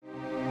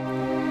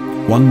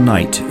One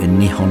Night in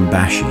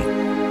Nihonbashi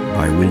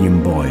by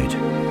William Boyd.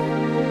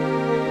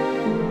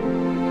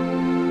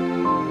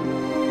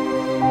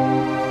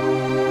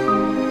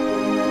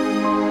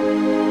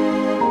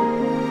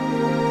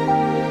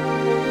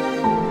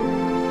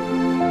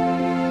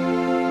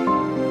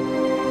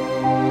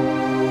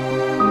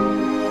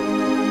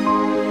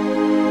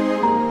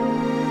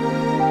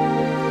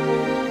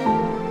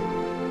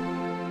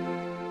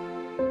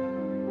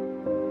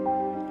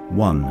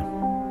 One.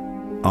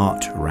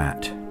 Art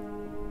Rat.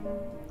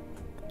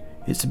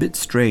 It's a bit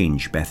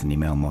strange, Bethany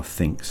Melmoth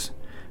thinks,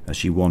 as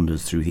she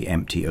wanders through the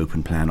empty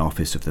open-plan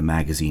office of the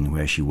magazine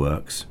where she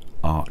works,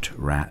 Art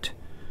Rat.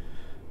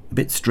 A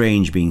bit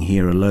strange being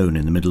here alone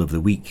in the middle of the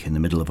week, in the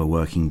middle of a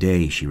working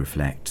day, she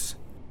reflects.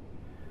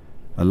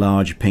 A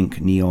large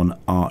pink neon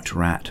Art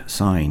Rat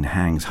sign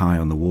hangs high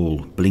on the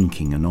wall,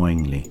 blinking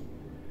annoyingly,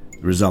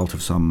 the result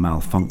of some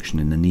malfunction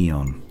in the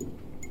neon.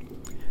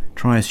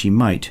 Try as she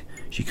might,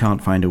 she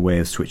can't find a way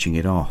of switching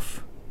it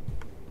off.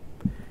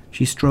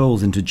 She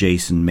strolls into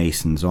Jason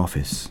Mason's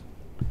office.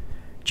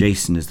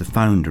 Jason is the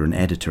founder and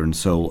editor and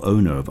sole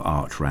owner of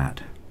Art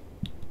Rat.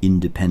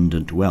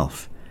 Independent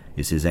wealth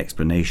is his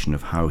explanation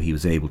of how he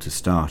was able to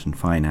start and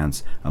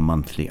finance a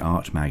monthly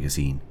art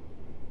magazine.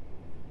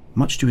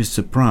 Much to his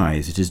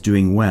surprise, it is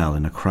doing well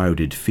in a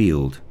crowded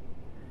field.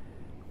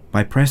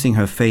 By pressing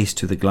her face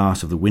to the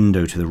glass of the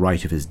window to the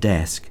right of his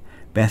desk,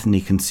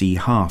 Bethany can see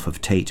half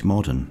of Tate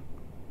Modern.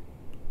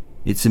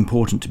 It's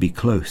important to be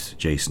close,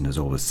 Jason has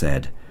always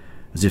said,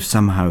 as if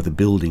somehow the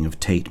building of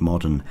Tate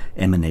Modern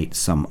emanates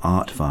some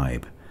art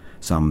vibe,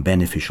 some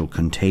beneficial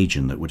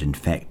contagion that would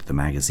infect the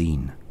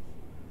magazine.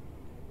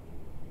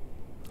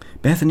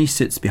 Bethany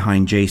sits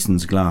behind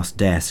Jason's glass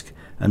desk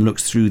and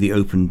looks through the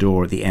open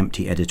door at the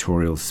empty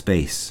editorial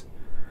space.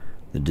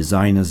 The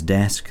designer's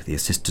desk, the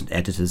assistant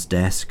editor's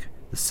desk,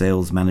 the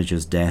sales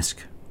manager's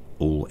desk,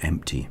 all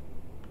empty.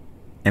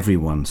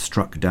 Everyone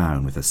struck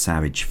down with a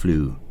savage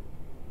flu.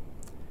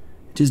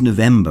 It is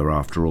November,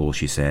 after all,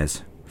 she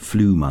says.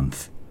 Flu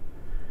month.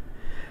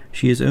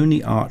 She is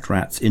only Art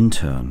Rat's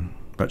intern,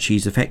 but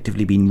she's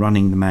effectively been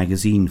running the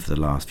magazine for the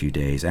last few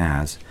days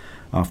as,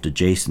 after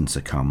Jason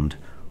succumbed,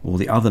 all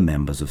the other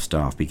members of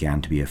staff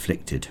began to be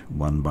afflicted,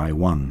 one by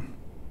one.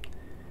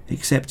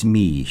 Except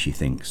me, she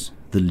thinks,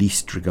 the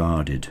least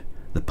regarded,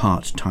 the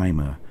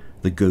part-timer,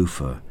 the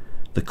gopher,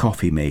 the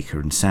coffee maker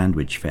and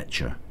sandwich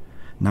fetcher,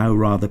 now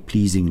rather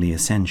pleasingly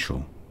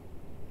essential.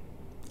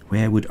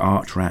 Where would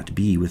Art Rat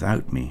be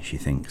without me, she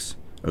thinks,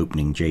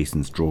 opening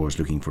Jason's drawers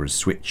looking for a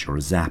switch or a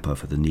zapper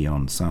for the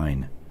neon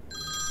sign.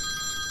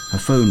 Her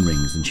phone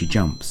rings and she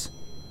jumps.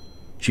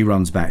 She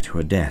runs back to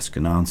her desk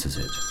and answers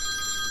it.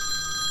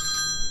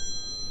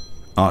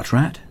 Art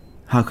Rat,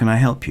 how can I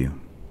help you?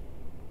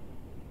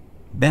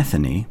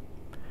 Bethany,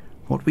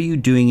 what were you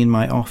doing in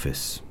my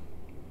office?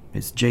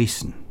 It's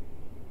Jason.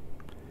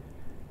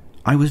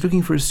 I was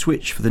looking for a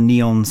switch for the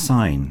neon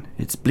sign.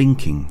 It's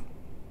blinking.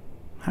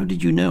 How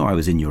did you know I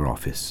was in your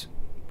office?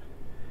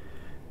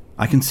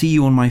 I can see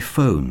you on my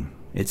phone.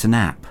 It's an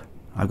app.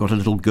 I've got a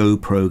little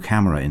GoPro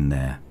camera in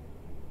there.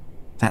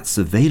 That's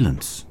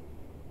surveillance.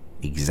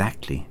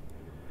 Exactly.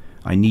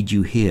 I need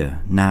you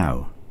here,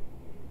 now.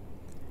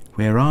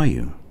 Where are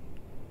you?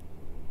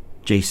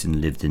 Jason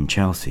lived in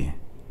Chelsea.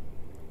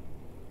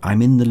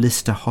 I'm in the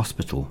Lister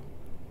Hospital,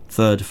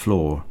 3rd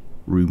floor,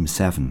 room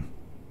 7.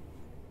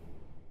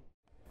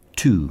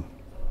 2.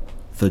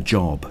 The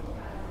Job.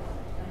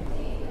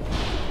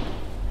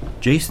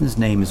 Jason's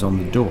name is on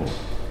the door,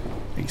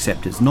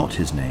 except it's not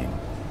his name.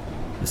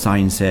 The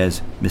sign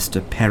says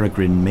Mr.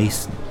 Peregrine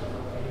Mason.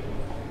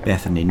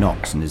 Bethany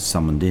knocks and is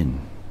summoned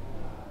in.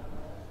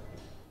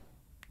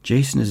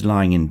 Jason is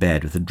lying in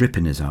bed with a drip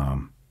in his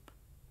arm.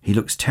 He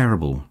looks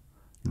terrible,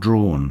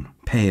 drawn,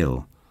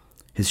 pale.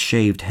 His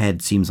shaved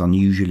head seems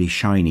unusually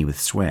shiny with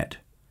sweat.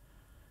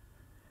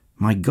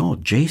 My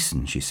God,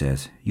 Jason, she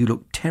says, you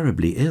look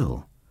terribly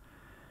ill.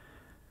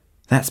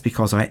 That's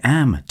because I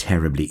am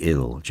terribly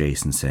ill,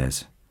 Jason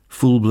says.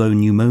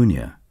 Full-blown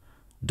pneumonia.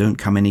 Don't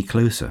come any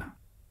closer.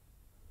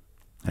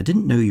 I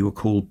didn't know you were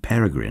called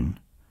Peregrine.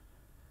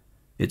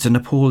 It's an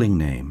appalling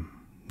name.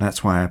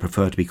 That's why I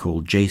prefer to be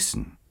called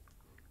Jason.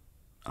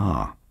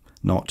 Ah,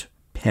 not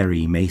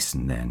Perry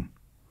Mason, then.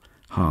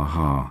 Ha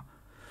ha.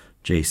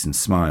 Jason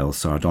smiles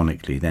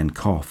sardonically, then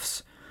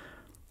coughs.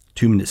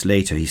 2 minutes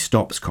later he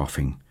stops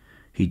coughing.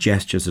 He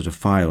gestures at a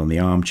file on the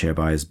armchair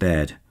by his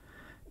bed.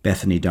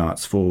 Bethany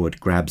darts forward,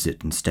 grabs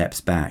it and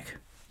steps back.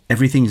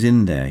 Everything's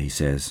in there, he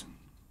says.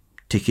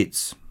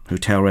 Tickets,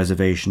 hotel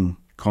reservation,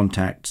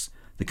 contacts,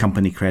 the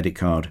company credit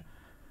card.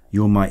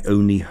 You're my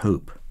only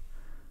hope.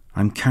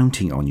 I'm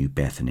counting on you,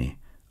 Bethany.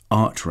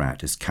 Art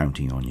Rat is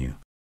counting on you.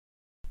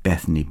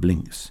 Bethany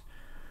blinks.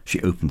 She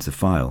opens the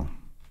file.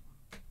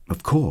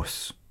 Of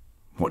course.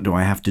 What do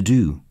I have to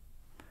do?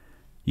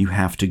 You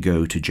have to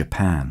go to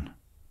Japan.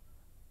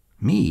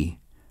 Me?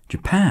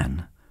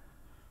 Japan?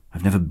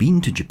 I've never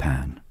been to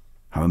Japan.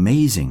 How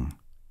amazing.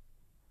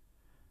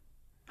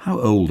 How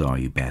old are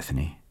you,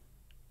 Bethany?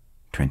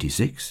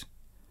 26.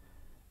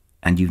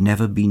 And you've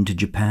never been to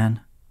Japan?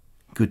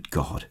 Good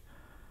God,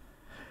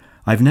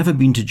 I've never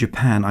been to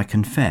Japan, I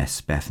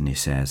confess, Bethany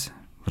says,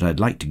 but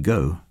I'd like to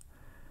go.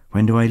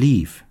 When do I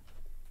leave?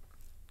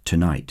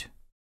 Tonight.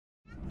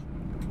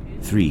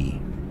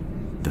 3.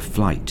 The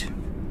flight.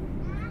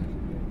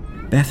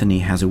 Bethany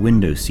has a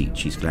window seat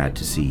she's glad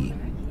to see,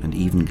 and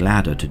even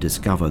gladder to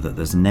discover that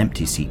there's an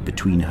empty seat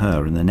between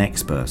her and the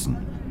next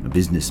person, a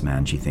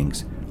businessman, she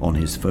thinks, on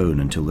his phone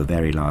until the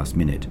very last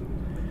minute.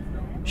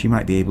 She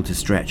might be able to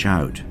stretch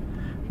out,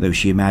 though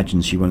she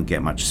imagines she won't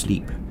get much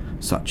sleep,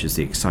 such is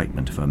the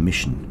excitement of her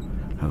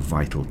mission, her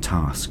vital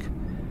task.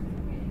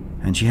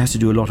 And she has to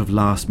do a lot of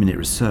last-minute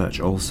research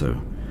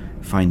also,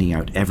 finding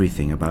out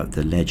everything about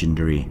the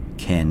legendary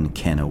Ken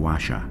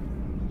Kenawasha.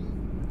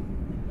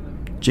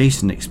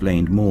 Jason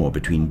explained more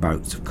between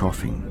bouts of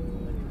coughing.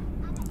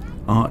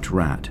 Art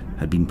Rat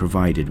had been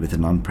provided with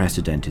an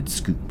unprecedented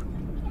scoop.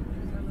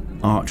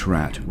 Art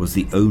Rat was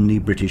the only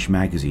British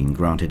magazine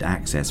granted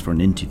access for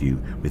an interview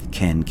with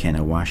Ken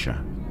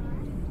Kenawasha.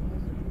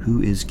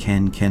 Who is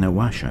Ken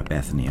Kenawasha?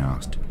 Bethany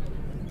asked.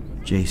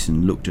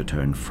 Jason looked at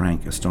her in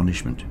frank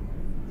astonishment.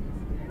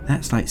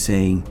 That's like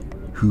saying,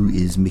 who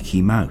is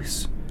Mickey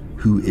Mouse?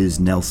 Who is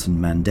Nelson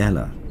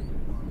Mandela?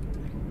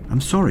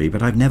 I'm sorry,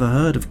 but I've never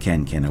heard of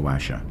Ken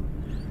Kenawasha.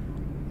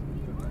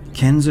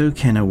 Kenzo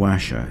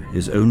Kenawasha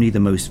is only the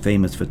most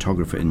famous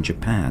photographer in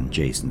Japan,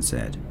 Jason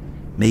said.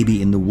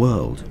 Maybe in the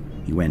world,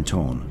 he went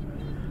on.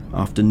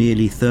 After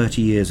nearly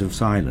 30 years of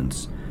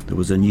silence, there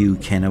was a new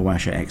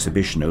Kenawasha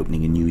exhibition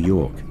opening in New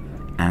York,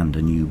 and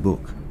a new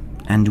book.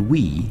 And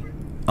we,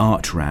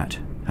 Art Rat,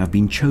 have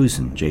been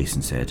chosen,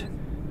 Jason said.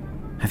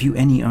 Have you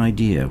any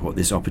idea what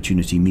this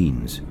opportunity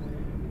means?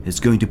 It's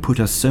going to put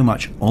us so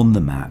much on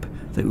the map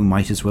that we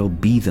might as well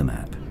be the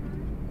map.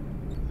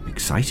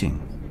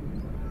 Exciting.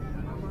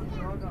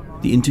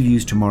 The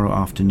interview's tomorrow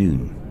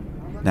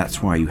afternoon.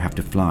 That's why you have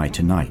to fly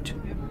tonight.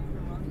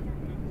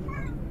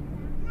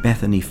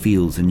 Bethany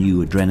feels a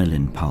new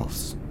adrenaline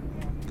pulse.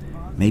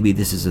 Maybe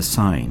this is a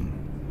sign.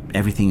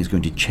 Everything is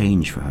going to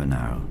change for her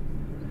now.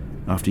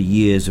 After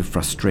years of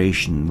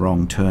frustration and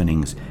wrong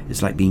turnings,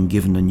 it's like being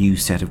given a new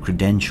set of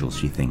credentials,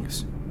 she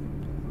thinks.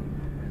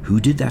 Who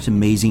did that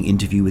amazing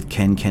interview with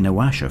Ken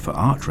Kenawasha for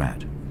Art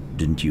Rat?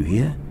 Didn't you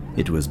hear?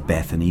 It was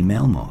Bethany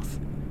Melmoth.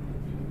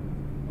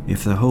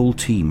 If the whole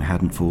team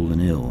hadn't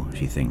fallen ill,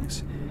 she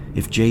thinks,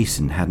 if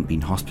Jason hadn't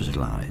been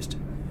hospitalized,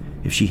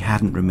 if she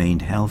hadn't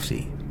remained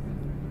healthy.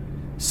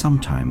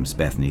 Sometimes,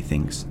 Bethany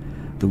thinks,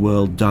 the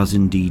world does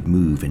indeed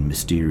move in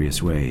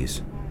mysterious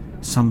ways.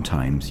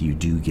 Sometimes you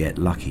do get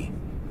lucky.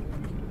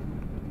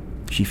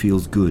 She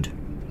feels good.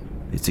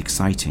 It's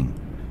exciting,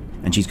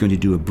 and she's going to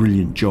do a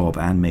brilliant job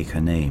and make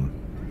her name.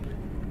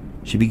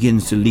 She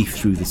begins to leaf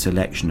through the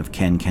selection of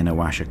Ken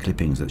Kenawasha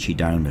clippings that she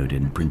downloaded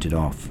and printed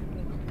off.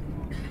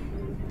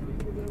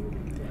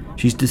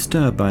 She's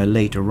disturbed by a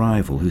late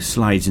arrival who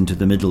slides into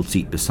the middle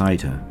seat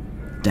beside her.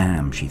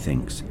 Damn, she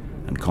thinks,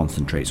 and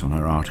concentrates on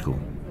her article.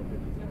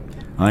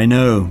 I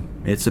know,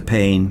 it's a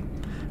pain.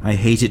 I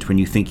hate it when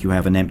you think you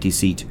have an empty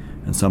seat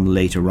and some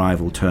late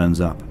arrival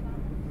turns up.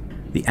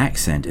 The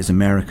accent is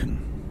American.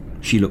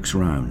 She looks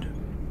round.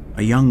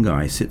 A young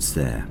guy sits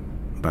there,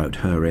 about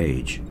her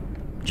age,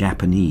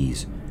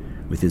 Japanese,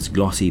 with his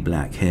glossy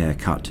black hair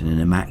cut in an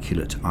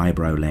immaculate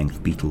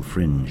eyebrow-length beetle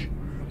fringe.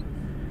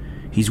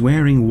 He's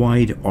wearing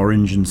wide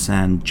orange and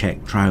sand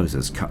check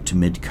trousers cut to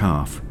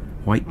mid-calf,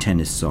 white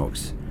tennis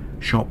socks,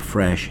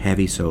 shop-fresh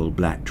heavy-soled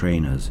black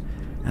trainers,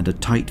 and a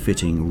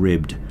tight-fitting,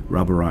 ribbed,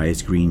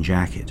 rubberized green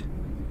jacket.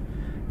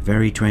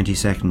 Very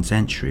 22nd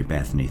century,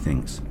 Bethany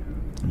thinks,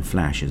 and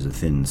flashes a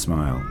thin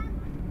smile.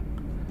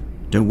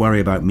 Don't worry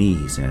about me,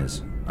 he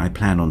says. I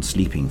plan on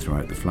sleeping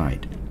throughout the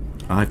flight.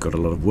 I've got a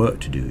lot of work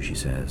to do, she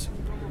says,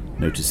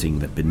 noticing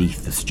that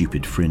beneath the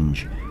stupid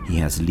fringe he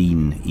has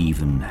lean,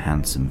 even,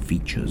 handsome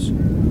features.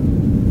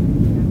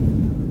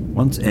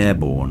 Once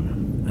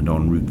airborne and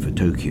en route for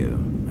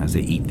Tokyo, as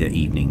they eat their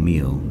evening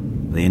meal,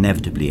 they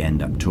inevitably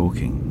end up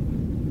talking.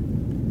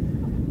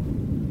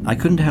 I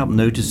couldn't help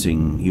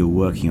noticing you're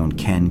working on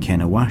Ken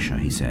Kenawasha,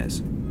 he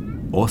says.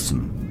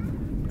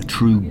 Awesome. A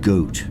true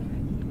goat.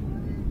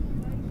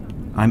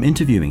 I'm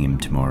interviewing him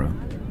tomorrow.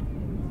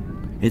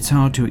 It's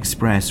hard to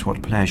express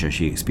what pleasure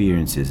she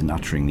experiences in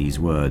uttering these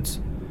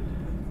words.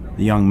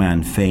 The young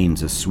man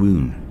feigns a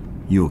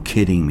swoon. You're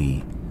kidding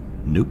me.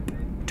 Nope.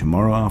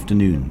 Tomorrow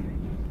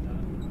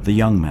afternoon. The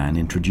young man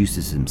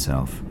introduces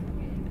himself.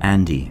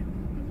 Andy.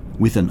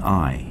 With an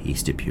I, he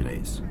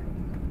stipulates.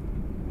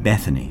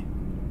 Bethany.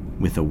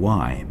 With a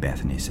Y,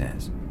 Bethany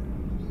says.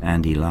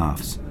 Andy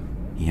laughs.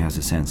 He has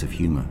a sense of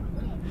humor.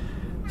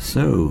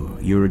 So,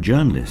 you're a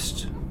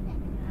journalist?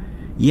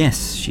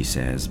 Yes, she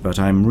says, but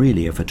I'm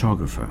really a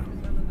photographer.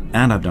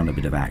 And I've done a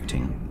bit of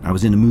acting. I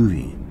was in a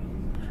movie.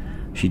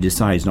 She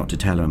decides not to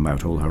tell him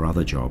about all her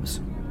other jobs.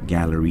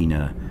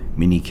 Gallerina,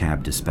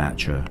 minicab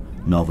dispatcher,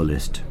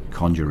 novelist,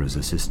 conjurer's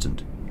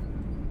assistant.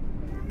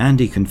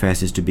 Andy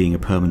confesses to being a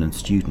permanent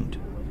student.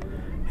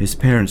 His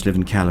parents live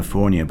in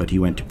California, but he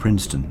went to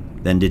Princeton,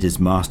 then did his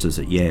master's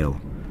at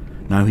Yale.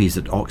 Now he's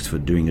at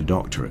Oxford doing a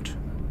doctorate.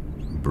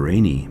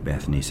 Brainy,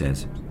 Bethany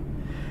says.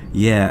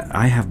 Yeah,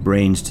 I have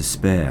brains to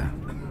spare.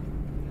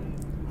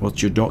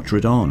 What's your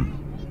doctorate on?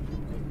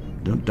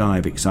 Don't die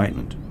of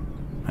excitement.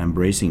 I'm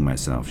bracing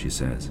myself, she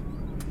says.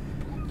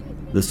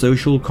 The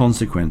social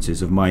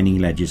consequences of mining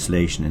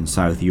legislation in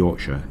South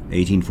Yorkshire,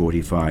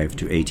 1845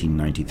 to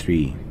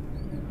 1893.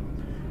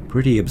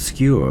 Pretty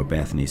obscure,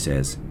 Bethany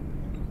says.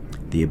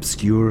 The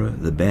obscurer,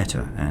 the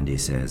better, Andy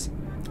says.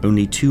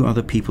 Only 2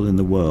 other people in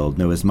the world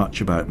know as much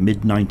about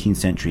mid-19th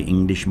century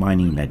English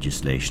mining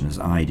legislation as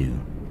I do,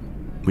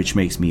 which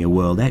makes me a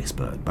world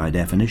expert by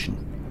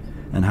definition.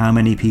 And how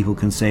many people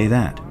can say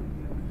that?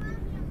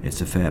 It's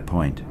a fair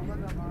point.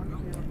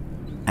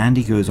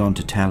 Andy goes on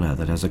to tell her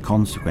that as a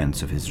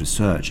consequence of his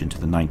research into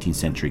the 19th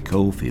century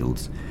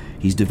coalfields,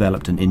 he's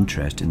developed an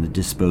interest in the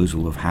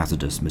disposal of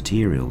hazardous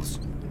materials.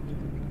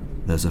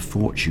 There's a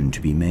fortune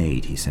to be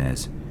made, he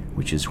says,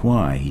 which is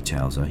why, he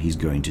tells her, he's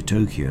going to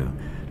Tokyo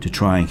to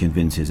try and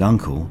convince his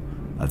uncle,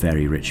 a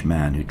very rich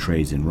man who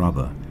trades in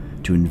rubber,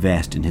 to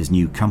invest in his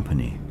new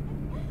company,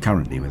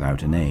 currently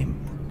without a name.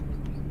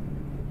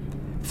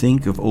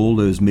 Think of all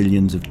those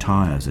millions of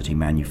tires that he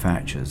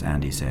manufactures,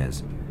 Andy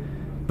says.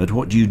 But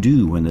what do you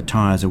do when the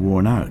tires are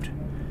worn out?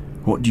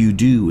 What do you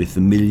do with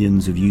the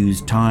millions of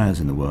used tires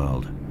in the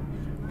world?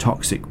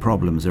 Toxic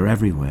problems are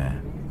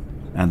everywhere,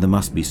 and there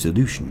must be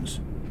solutions.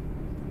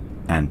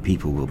 And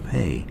people will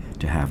pay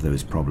to have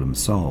those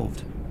problems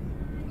solved.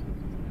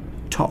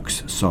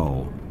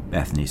 Tox-Sol,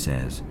 Bethany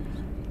says.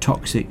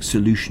 Toxic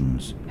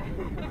Solutions.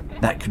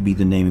 That could be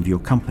the name of your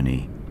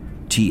company.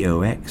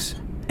 Toxsol.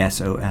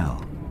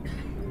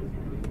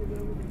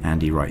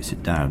 Andy writes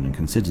it down and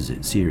considers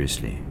it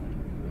seriously.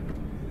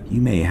 You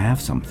may have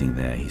something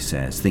there, he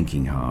says,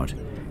 thinking hard.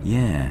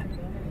 Yeah,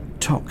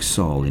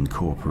 Tox-Sol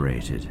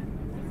Incorporated.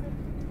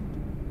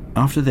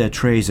 After their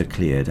trays are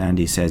cleared,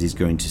 Andy says he's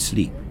going to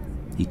sleep.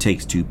 He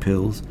takes 2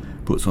 pills,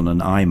 puts on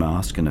an eye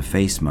mask and a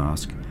face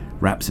mask,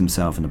 wraps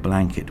himself in a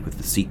blanket with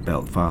the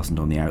seatbelt fastened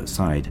on the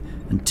outside,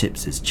 and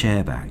tips his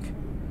chair back.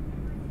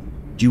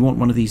 Do you want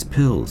one of these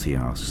pills, he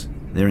asks.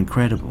 They're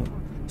incredible.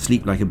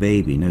 Sleep like a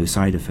baby, no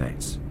side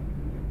effects.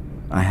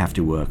 I have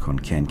to work on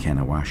Ken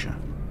Kenawasha.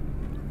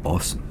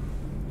 Awesome.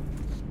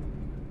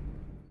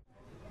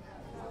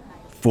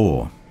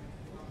 4.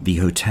 The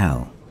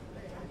Hotel.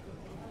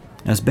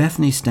 As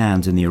Bethany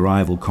stands in the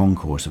arrival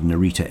concourse of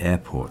Narita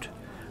Airport,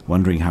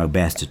 wondering how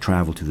best to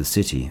travel to the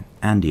city,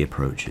 Andy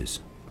approaches.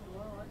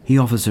 He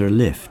offers her a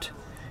lift.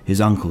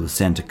 His uncle has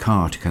sent a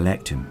car to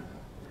collect him.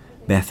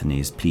 Bethany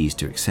is pleased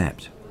to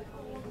accept.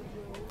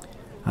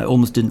 I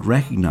almost didn't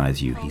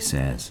recognize you, he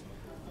says.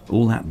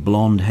 All that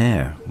blonde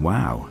hair,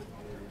 wow.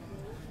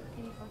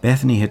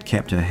 Bethany had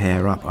kept her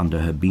hair up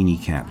under her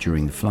beanie cap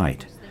during the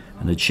flight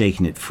and had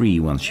shaken it free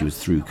once she was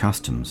through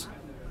customs.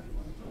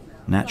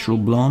 Natural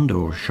blonde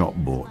or shop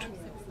bought?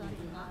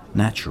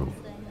 Natural.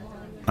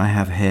 I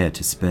have hair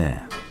to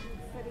spare.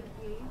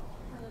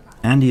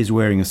 Andy is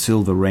wearing a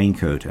silver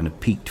raincoat and a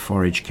peaked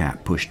forage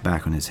cap pushed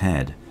back on his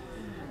head.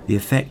 The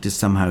effect is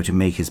somehow to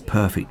make his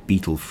perfect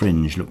beetle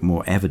fringe look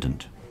more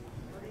evident.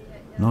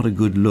 Not a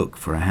good look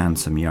for a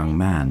handsome young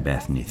man,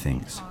 Bethany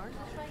thinks.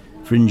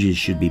 Fringes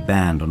should be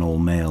banned on all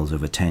males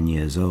over 10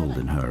 years old,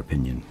 in her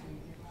opinion.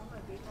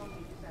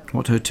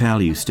 What hotel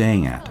are you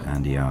staying at?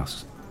 Andy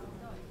asks.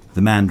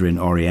 The Mandarin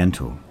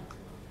Oriental.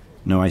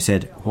 No, I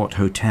said, what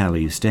hotel are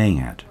you staying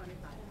at?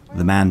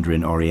 The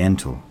Mandarin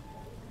Oriental.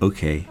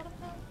 Okay,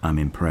 I'm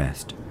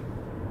impressed.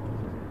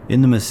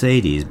 In the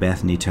Mercedes,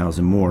 Bethany tells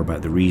him more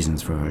about the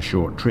reasons for her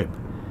short trip,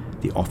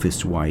 the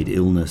office-wide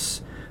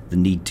illness, the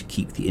need to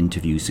keep the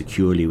interview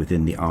securely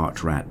within the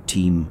Art Rat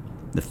team,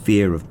 the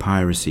fear of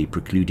piracy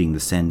precluding the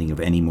sending of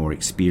any more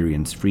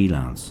experienced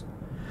freelance.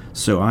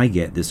 So I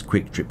get this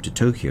quick trip to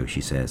Tokyo, she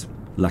says.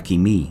 Lucky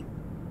me.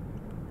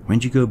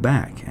 When'd you go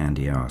back?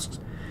 Andy asks.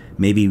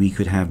 Maybe we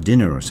could have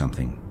dinner or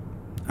something.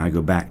 I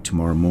go back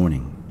tomorrow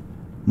morning.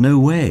 No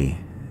way.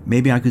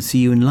 Maybe I could see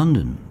you in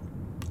London.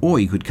 Or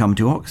you could come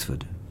to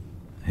Oxford.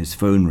 His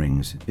phone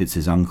rings. It's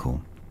his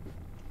uncle.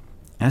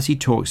 As he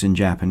talks in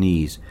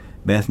Japanese,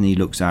 Bethany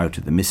looks out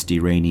at the misty,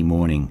 rainy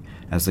morning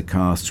as the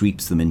car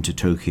sweeps them into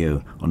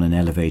Tokyo on an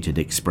elevated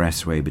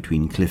expressway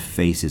between cliff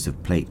faces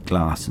of plate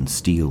glass and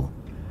steel.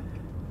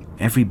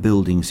 Every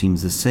building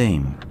seems the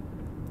same,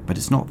 but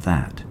it's not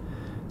that.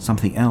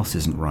 Something else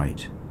isn't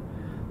right.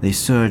 They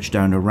surge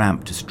down a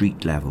ramp to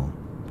street level.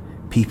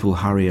 People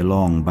hurry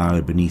along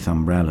bowed beneath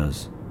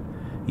umbrellas.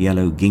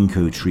 Yellow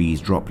ginkgo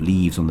trees drop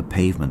leaves on the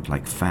pavement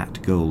like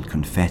fat gold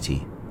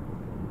confetti.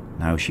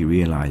 Now she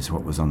realized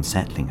what was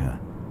unsettling her.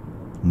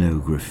 No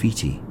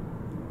graffiti.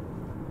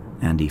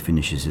 Andy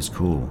finishes his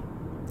call.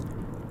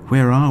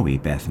 Where are we?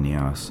 Bethany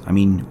asks. I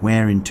mean,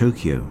 where in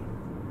Tokyo?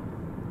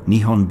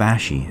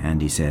 Nihonbashi,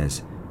 Andy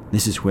says.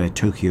 This is where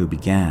Tokyo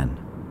began.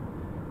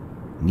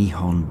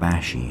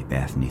 Nihonbashi,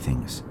 Bethany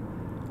thinks.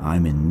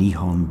 I'm in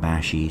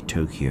Nihonbashi,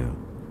 Tokyo.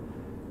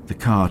 The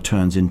car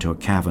turns into a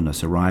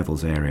cavernous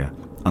arrivals area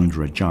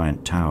under a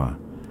giant tower.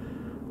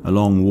 A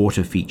long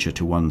water feature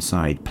to one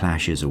side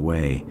plashes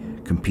away,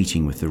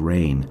 competing with the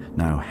rain,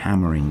 now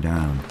hammering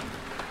down.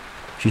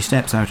 She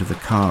steps out of the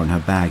car and her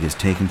bag is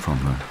taken from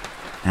her.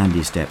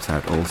 Andy steps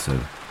out also,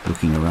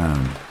 looking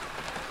around.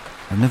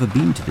 "I've never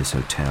been to this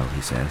hotel,"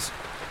 he says.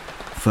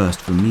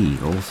 "First for me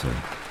also."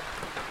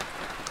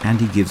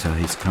 Andy gives her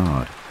his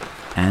card.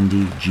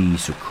 Andy G.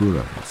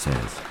 Sakura, it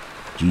says.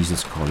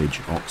 Jesus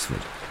College,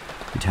 Oxford.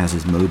 It has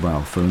his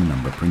mobile phone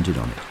number printed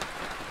on it.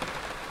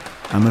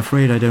 "I'm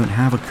afraid I don't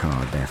have a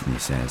card," Bethany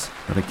says,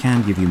 "but I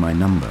can give you my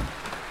number."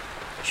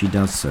 She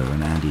does so,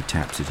 and Andy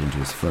taps it into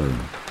his phone.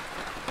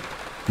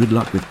 "Good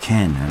luck with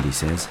Ken," Andy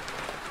says.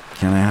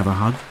 "Can I have a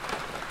hug?"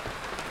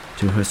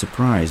 To her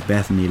surprise,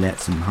 Bethany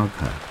lets him hug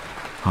her,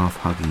 half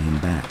hugging him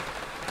back.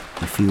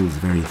 He feels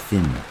very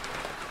thin.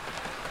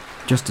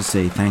 "Just to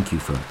say thank you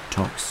for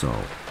talks,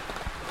 Sol."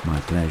 "My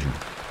pleasure.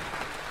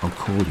 I'll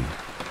call you."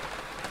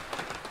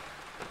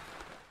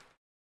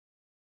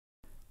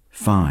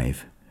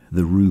 5.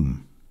 The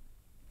room.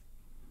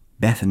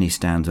 Bethany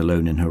stands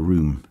alone in her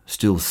room,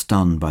 still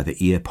stunned by the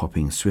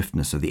ear-popping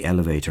swiftness of the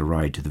elevator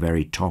ride to the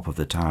very top of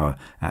the tower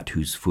at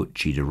whose foot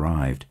she'd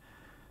arrived.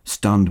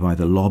 Stunned by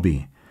the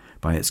lobby,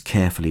 by its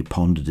carefully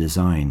pondered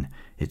design,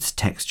 its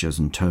textures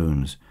and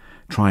tones,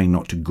 trying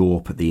not to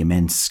gawp at the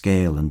immense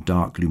scale and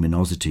dark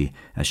luminosity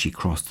as she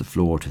crossed the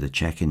floor to the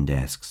check-in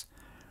desks.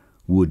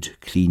 Wood,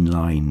 clean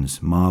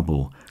lines,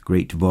 marble,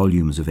 great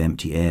volumes of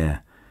empty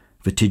air.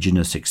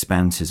 Vertiginous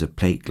expanses of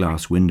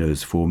plate-glass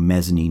windows form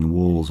mezzanine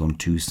walls on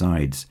two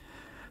sides.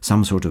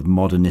 Some sort of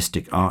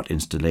modernistic art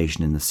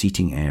installation in the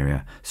seating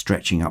area,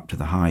 stretching up to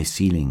the high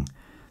ceiling.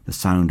 The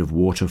sound of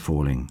water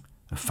falling.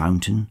 A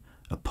fountain?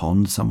 A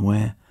pond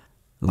somewhere?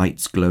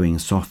 Lights glowing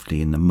softly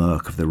in the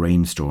murk of the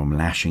rainstorm,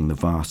 lashing the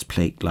vast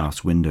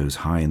plate-glass windows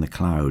high in the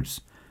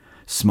clouds.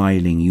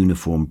 Smiling,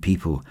 uniformed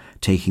people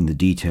taking the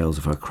details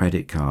of her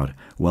credit card,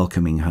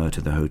 welcoming her to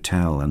the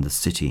hotel and the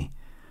city.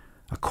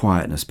 A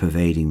quietness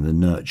pervading the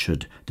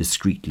nurtured,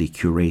 discreetly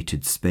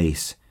curated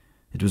space.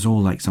 It was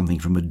all like something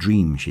from a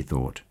dream, she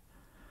thought.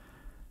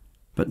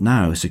 But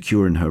now,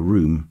 secure in her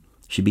room,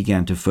 she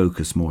began to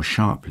focus more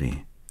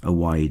sharply. A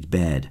wide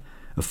bed,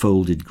 a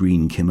folded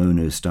green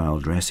kimono-style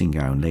dressing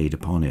gown laid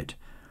upon it,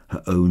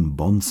 her own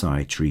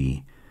bonsai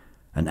tree,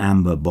 an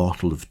amber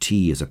bottle of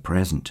tea as a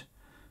present,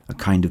 a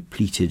kind of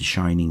pleated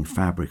shining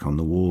fabric on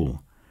the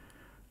wall.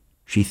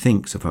 She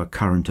thinks of her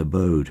current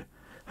abode,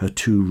 her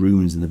 2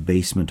 rooms in the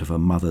basement of her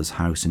mother's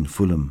house in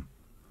Fulham,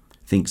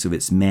 thinks of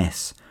its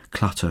mess,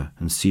 clutter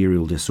and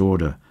serial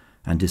disorder,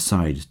 and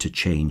decides to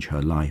change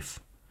her life.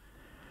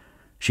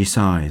 She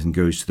sighs and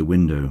goes to the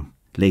window.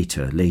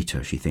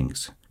 Later, she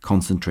thinks.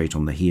 Concentrate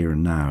on the here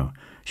and now.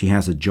 She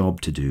has a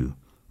job to do.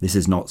 This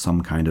is not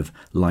some kind of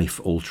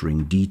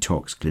life-altering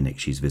detox clinic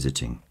she's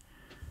visiting.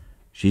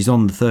 She's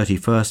on the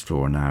 31st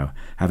floor now,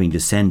 having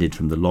descended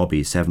from the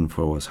lobby 7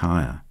 floors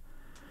higher.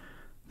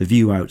 The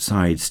view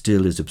outside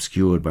still is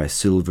obscured by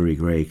silvery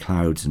grey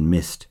clouds and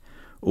mist,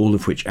 all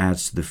of which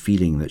adds to the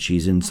feeling that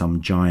she's in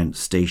some giant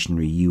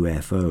stationary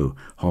UFO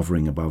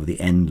hovering above the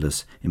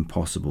endless,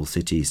 impossible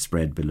cities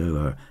spread below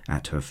her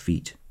at her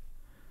feet.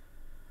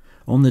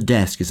 On the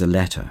desk is a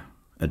letter,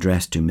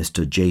 addressed to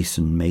Mr.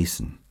 Jason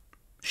Mason.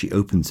 She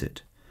opens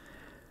it.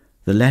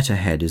 The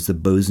letterhead is the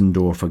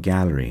Bosendorfer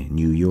Gallery,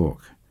 New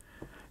York.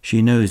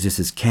 She knows this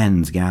is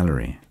Ken's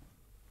gallery.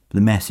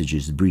 The message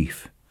is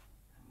brief.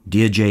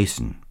 "Dear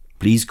Jason,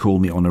 please call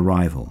me on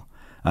arrival.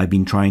 I've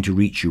been trying to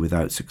reach you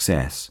without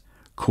success.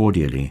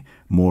 Cordially,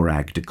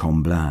 Morag de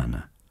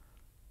Comblain."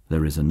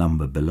 There is a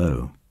number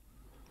below.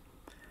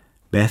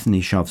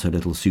 Bethany shoves her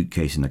little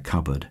suitcase in a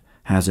cupboard,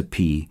 has a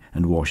pee,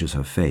 and washes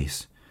her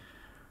face.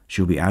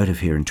 She'll be out of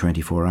here in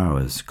 24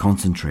 hours.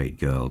 Concentrate,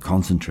 girl,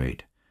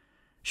 concentrate.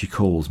 She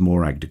calls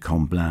Morag de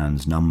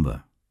Comblain's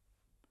number.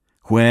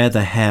 "Where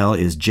the hell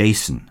is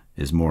Jason?"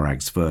 is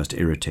Morag's first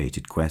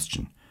irritated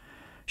question.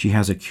 She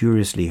has a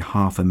curiously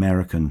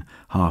half-American,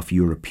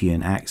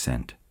 half-European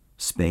accent.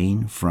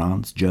 Spain,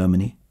 France,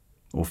 Germany,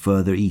 or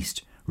further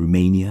east,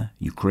 Romania,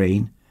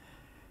 Ukraine.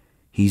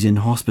 "He's in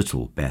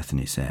hospital,"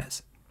 Bethany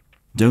says.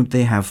 "Don't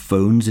they have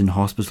phones in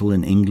hospital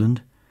in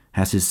England?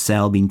 Has his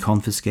cell been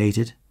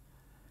confiscated?"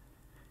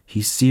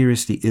 "He's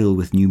seriously ill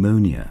with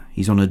pneumonia.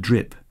 He's on a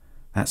drip.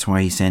 That's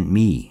why he sent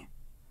me."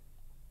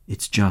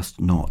 It's just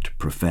not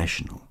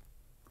professional.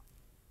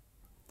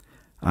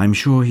 "I'm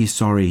sure he's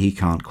sorry he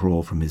can't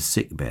crawl from his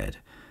sickbed."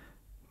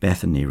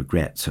 Bethany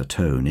regrets her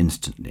tone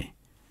instantly.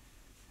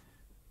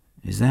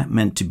 Is that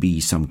meant to be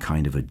some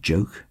kind of a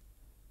joke?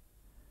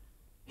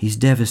 "He's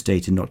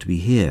devastated not to be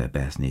here,"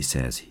 Bethany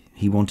says.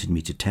 "He wanted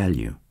me to tell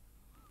you."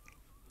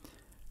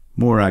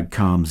 Morag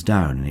calms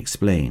down and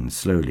explains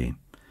slowly.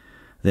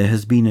 There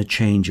has been a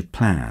change of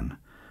plan.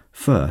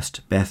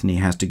 First, Bethany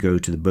has to go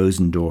to the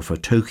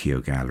Bosendorfer Tokyo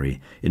Gallery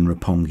in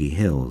Roppongi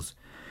Hills.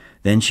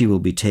 Then she will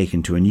be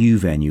taken to a new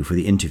venue for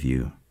the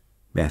interview.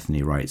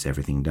 Bethany writes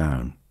everything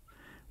down.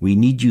 "We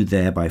need you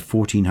there by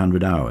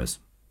 1400 hours.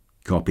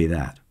 Copy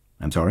that."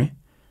 "I'm sorry?"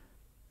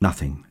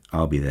 "Nothing.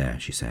 I'll be there,"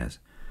 she says.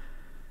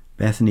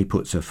 Bethany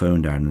puts her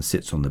phone down and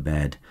sits on the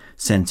bed,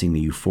 sensing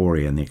the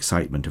euphoria and the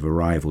excitement of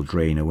arrival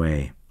drain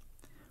away.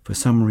 For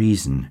some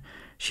reason,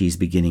 she's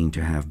beginning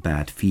to have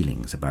bad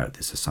feelings about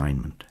this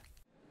assignment.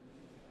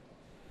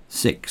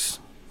 6.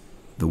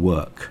 The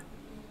work.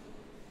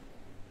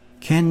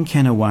 Ken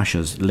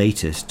Kenawasha's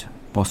latest,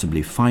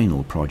 possibly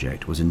final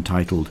project was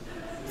entitled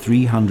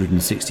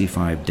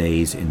 365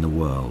 Days in the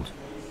World.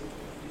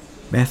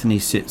 Bethany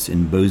sits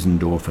in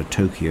Bosendorfer,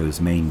 Tokyo's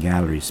main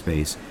gallery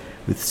space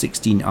with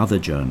 16 other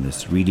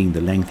journalists reading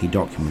the lengthy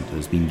document that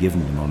has been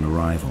given them on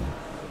arrival.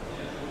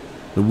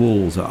 The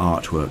walls are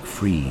artwork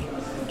free,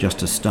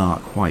 just a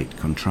stark white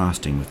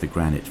contrasting with the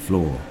granite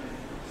floor.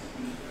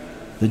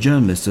 The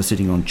journalists are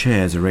sitting on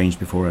chairs arranged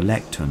before a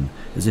lectern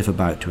as if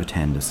about to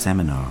attend a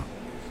seminar.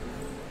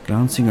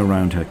 Glancing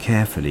around her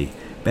carefully,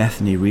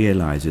 Bethany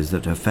realizes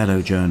that her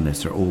fellow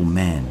journalists are all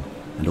men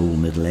and all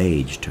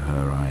middle-aged to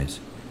her eyes.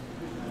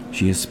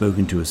 She has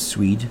spoken to a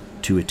Swede,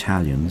 2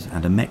 Italians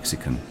and a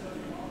Mexican,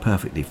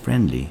 perfectly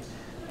friendly,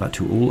 but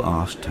who all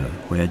asked her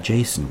where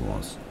Jason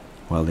was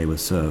while they were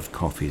served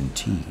coffee and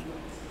tea.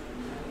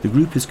 The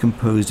group is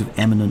composed of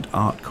eminent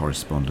art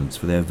correspondents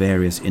for their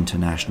various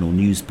international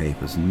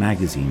newspapers and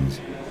magazines.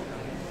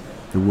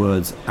 The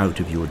words "out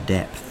of your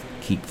depth"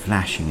 keep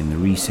flashing in the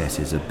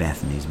recesses of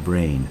Bethany's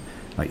brain,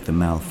 like the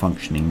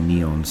malfunctioning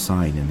neon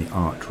sign in the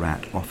art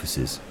rat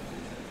offices.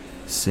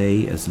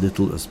 Say as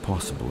little as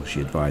possible,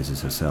 she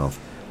advises herself,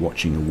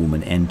 watching a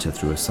woman enter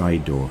through a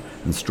side door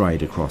and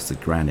stride across the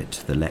granite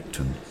to the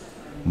lectern.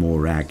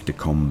 Morag de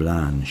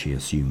Comblain, she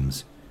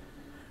assumes.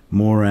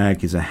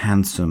 Morag is a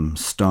handsome,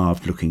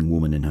 starved-looking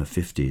woman in her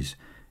 50s,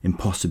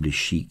 impossibly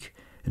chic,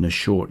 in a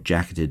short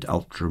jacketed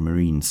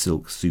ultramarine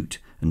silk suit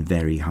and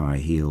very high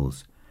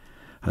heels.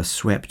 Her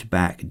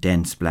swept-back,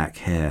 dense black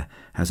hair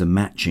has a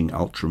matching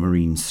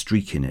ultramarine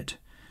streak in it.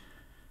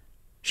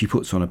 She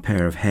puts on a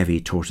pair of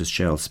heavy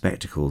tortoise-shell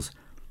spectacles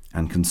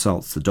and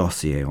consults the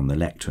dossier on the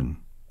lectern.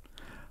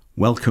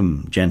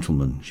 "Welcome,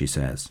 gentlemen," she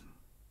says.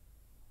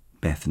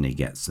 Bethany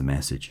gets the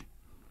message.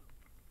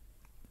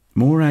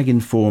 Morag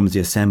informs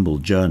the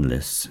assembled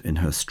journalists, in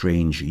her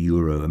strange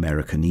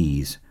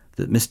Euro-Americanese,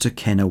 that Mr.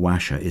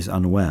 Kenawasha is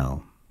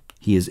unwell.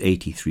 He is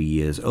 83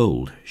 years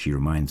old, she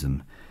reminds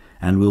them,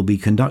 and will be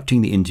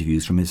conducting the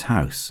interviews from his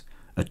house,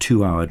 a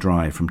 2-hour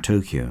drive from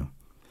Tokyo.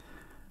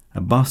 A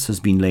bus has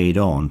been laid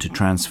on to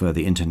transfer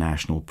the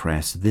international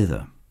press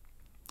thither.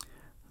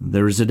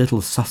 There is a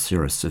little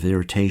susurrus of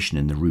irritation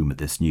in the room at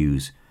this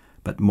news,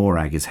 but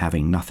Morag is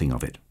having nothing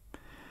of it.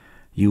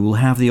 "You will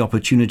have the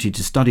opportunity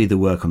to study the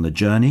work on the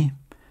journey.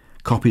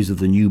 Copies of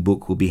the new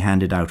book will be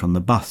handed out on the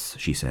bus,"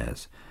 she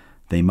says.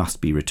 "They must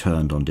be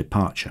returned on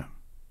departure."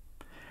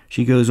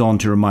 She goes on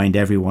to remind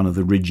everyone of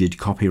the rigid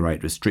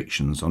copyright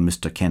restrictions on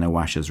Mr.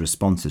 Kenawasha's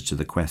responses to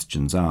the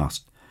questions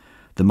asked.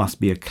 There must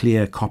be a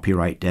clear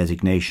copyright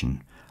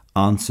designation,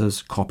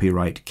 "Answers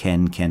Copyright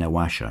Ken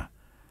Kenawasha,"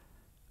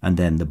 and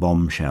then the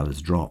bombshell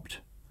is dropped.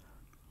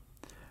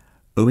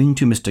 "Owing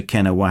to Mr.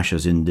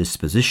 Kenawasha's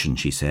indisposition,"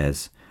 she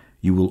says,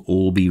 "you will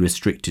all be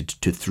restricted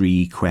to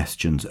 3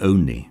 questions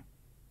only."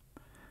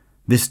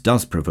 This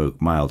does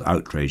provoke mild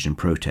outrage and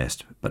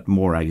protest, but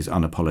Morag is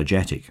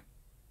unapologetic.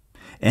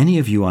 Any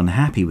of you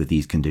unhappy with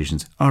these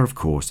conditions are, of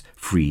course,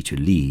 free to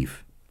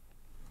leave.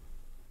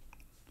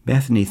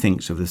 Bethany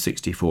thinks of the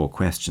 64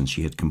 questions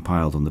she had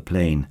compiled on the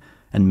plane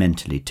and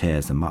mentally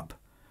tears them up.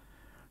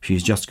 She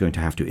is just going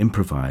to have to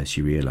improvise,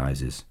 she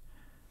realizes.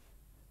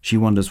 She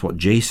wonders what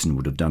Jason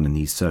would have done in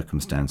these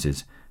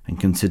circumstances and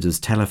considers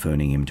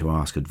telephoning him to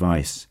ask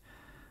advice.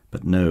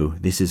 But no,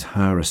 this is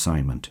her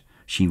assignment.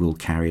 She will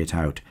carry it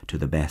out to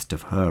the best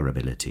of her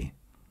ability.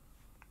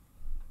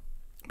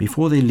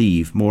 Before they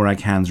leave,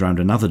 Morag hands round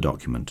another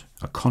document,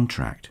 a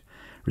contract,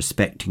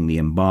 respecting the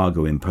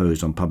embargo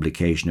imposed on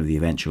publication of the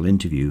eventual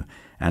interview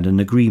and an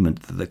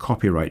agreement that the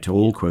copyright to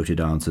all quoted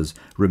answers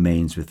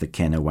remains with the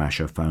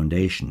Kenawasha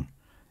Foundation.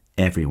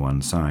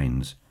 Everyone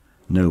signs.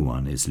 No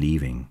one is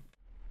leaving.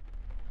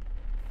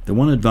 The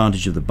one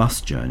advantage of the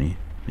bus journey,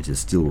 it is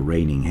still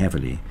raining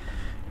heavily,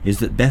 is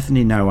that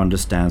Bethany now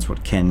understands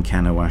what Ken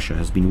Kenawasha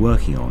has been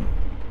working on.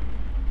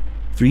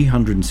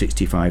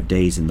 365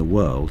 days in the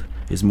world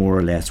is more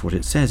or less what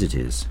it says it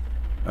is,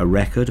 a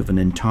record of an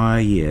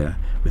entire year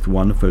with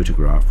one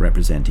photograph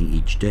representing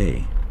each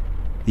day.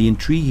 The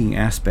intriguing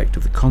aspect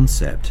of the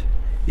concept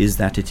is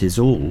that it is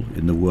all,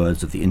 in the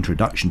words of the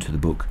introduction to the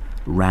book,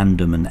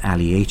 random and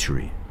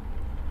aleatory.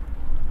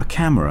 A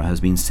camera has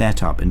been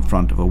set up in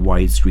front of a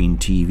widescreen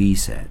TV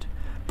set,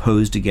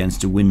 posed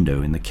against a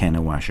window in the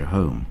Kenawasha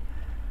home.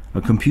 A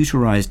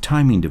computerized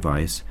timing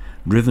device,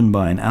 driven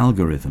by an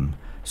algorithm,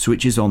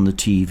 switches on the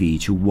TV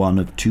to one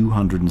of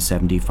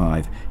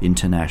 275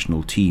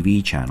 international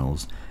TV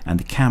channels, and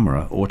the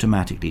camera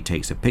automatically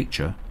takes a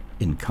picture,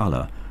 in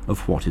color,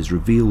 of what is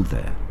revealed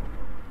there.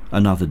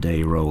 Another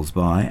day rolls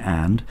by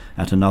and,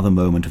 at another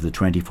moment of the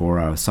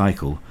 24-hour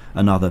cycle,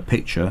 another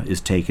picture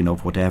is taken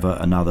of whatever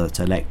another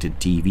selected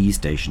TV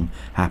station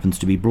happens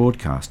to be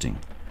broadcasting.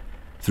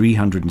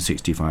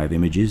 365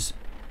 images,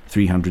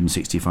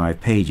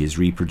 365 pages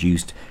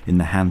reproduced in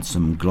the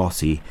handsome,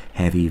 glossy,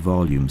 heavy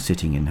volume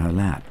sitting in her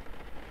lap.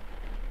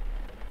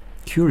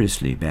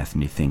 Curiously,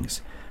 Bethany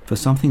thinks, for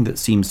something that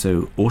seems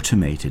so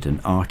automated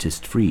and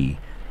artist-free,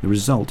 the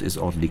result is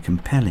oddly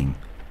compelling.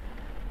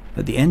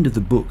 At the end of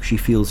the book, she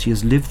feels she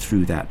has lived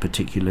through that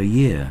particular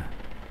year.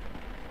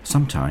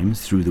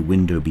 Sometimes, through the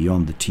window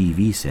beyond the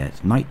TV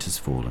set, night has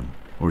fallen,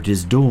 or it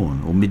is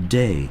dawn or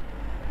midday.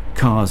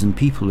 Cars and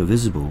people are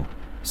visible.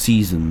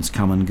 Seasons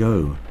come and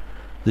go.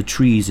 The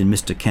trees in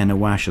Mr.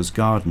 Kenawasha's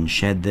garden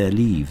shed their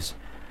leaves.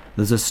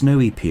 There's a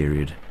snowy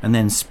period, and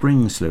then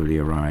spring slowly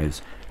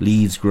arrives.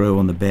 Leaves grow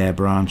on the bare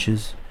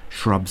branches,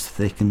 shrubs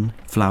thicken,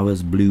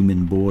 flowers bloom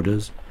in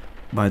borders.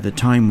 By the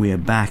time we are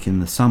back in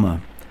the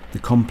summer, the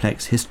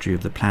complex history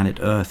of the planet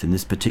Earth in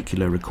this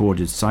particular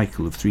recorded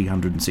cycle of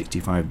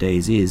 365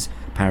 days is,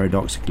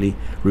 paradoxically,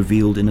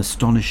 revealed in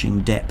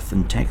astonishing depth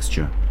and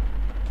texture.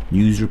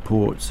 News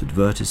reports,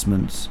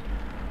 advertisements,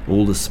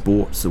 all the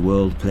sports the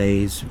world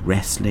plays,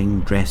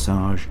 wrestling,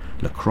 dressage,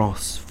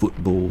 lacrosse,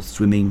 football,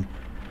 swimming,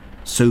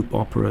 soap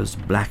operas,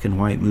 black and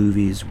white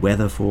movies,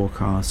 weather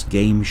forecasts,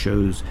 game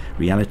shows,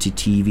 reality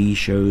TV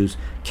shows,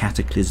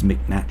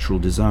 cataclysmic natural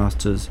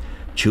disasters,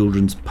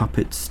 children's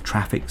puppets,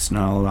 traffic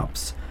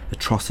snarl-ups,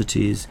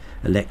 atrocities,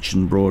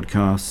 election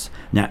broadcasts,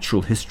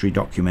 natural history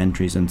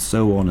documentaries, and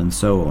so on and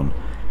so on.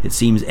 It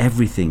seems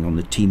everything on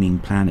the teeming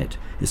planet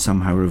is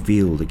somehow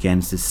revealed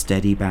against this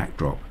steady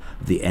backdrop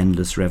of the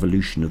endless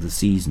revolution of the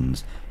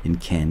seasons in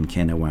Ken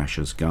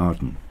Kenawasha's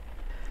garden.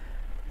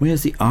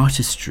 Where's the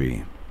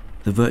artistry,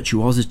 the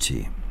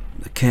virtuosity,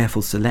 the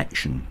careful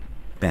selection?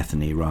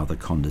 Bethany rather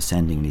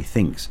condescendingly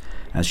thinks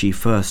as she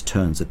first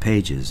turns the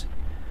pages,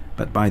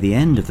 but by the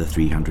end of the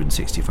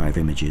 365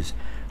 images,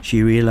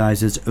 she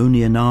realizes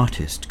only an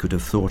artist could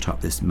have thought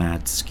up this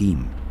mad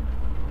scheme.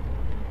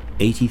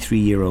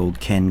 83-year-old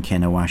Ken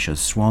Kenawasha's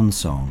swan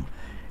song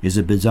is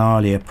a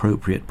bizarrely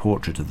appropriate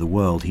portrait of the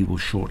world he will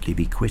shortly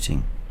be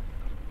quitting.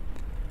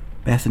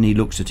 Bethany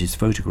looks at his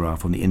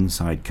photograph on the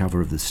inside cover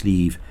of the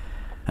sleeve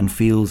and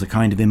feels a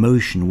kind of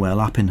emotion well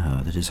up in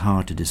her that is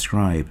hard to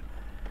describe.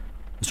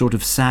 A sort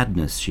of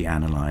sadness, she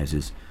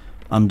analyses,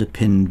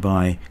 underpinned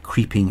by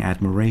creeping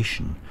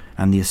admiration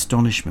and the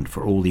astonishment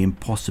for all the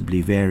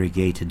impossibly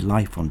variegated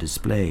life on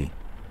display.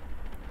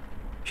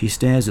 She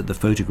stares at the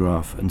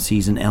photograph and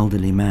sees an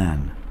elderly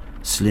man,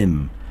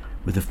 slim,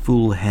 with a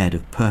full head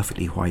of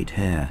perfectly white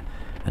hair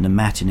and a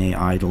matinee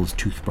idol's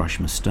toothbrush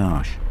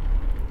moustache.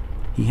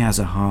 He has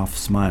a half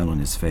smile on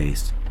his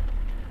face.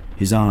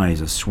 His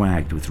eyes are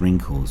swagged with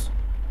wrinkles,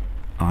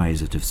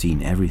 eyes that have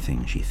seen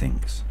everything, she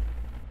thinks.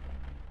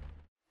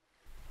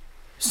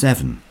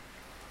 7.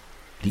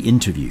 The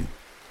interview.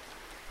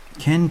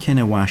 Ken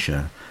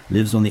Kenawasha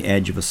lives on the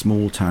edge of a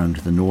small town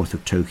to the north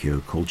of Tokyo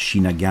called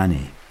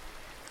Shinagane.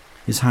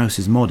 His house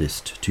is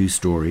modest,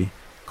 2-story,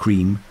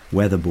 cream,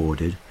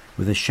 weatherboarded,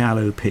 with a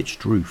shallow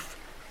pitched roof,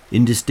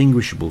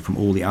 indistinguishable from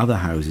all the other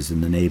houses in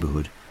the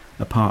neighbourhood,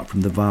 apart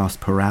from the vast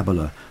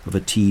parabola of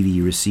a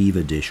TV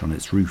receiver dish on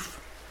its roof.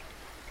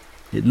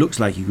 It looks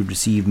like you could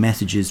receive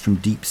messages from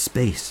deep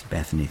space,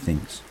 Bethany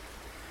thinks.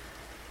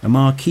 A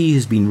marquee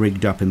has been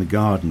rigged up in the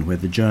garden where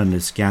the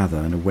journalists gather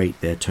and await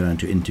their turn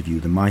to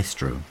interview the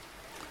maestro.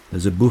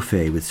 There's a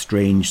buffet with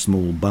strange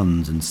small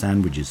buns and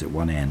sandwiches at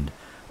one end,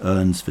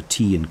 urns for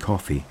tea and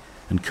coffee,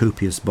 and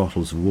copious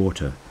bottles of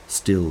water,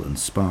 still and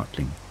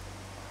sparkling.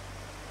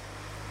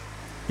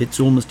 It's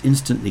almost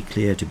instantly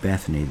clear to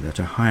Bethany that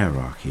a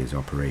hierarchy is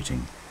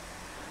operating.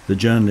 The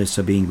journalists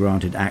are being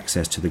granted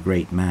access to the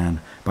great man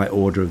by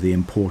order of the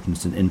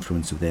importance and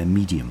influence of their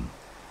medium.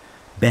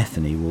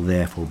 Bethany will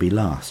therefore be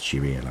last, she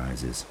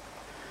realizes.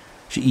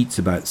 She eats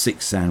about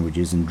 6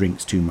 sandwiches and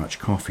drinks too much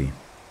coffee.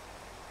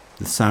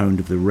 The sound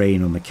of the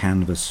rain on the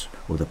canvas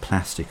or the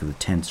plastic of the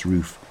tent's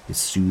roof is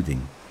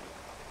soothing.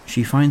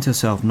 She finds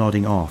herself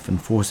nodding off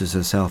and forces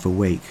herself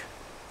awake,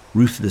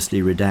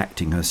 ruthlessly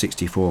redacting her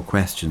 64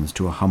 questions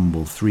to a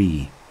humble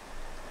 3.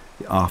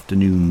 The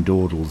afternoon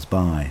dawdles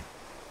by.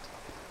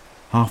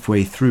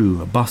 Halfway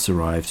through, a bus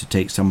arrives to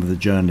take some of the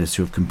journalists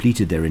who have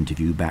completed their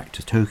interview back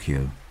to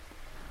Tokyo.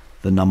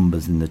 The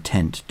numbers in the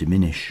tent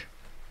diminish.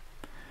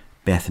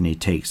 Bethany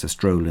takes a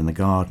stroll in the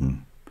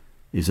garden,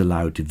 is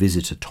allowed to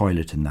visit a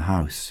toilet in the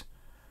house.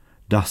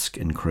 Dusk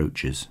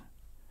encroaches.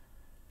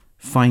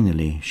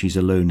 Finally, she's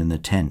alone in the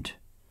tent.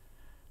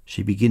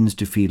 She begins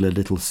to feel a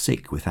little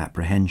sick with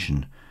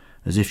apprehension,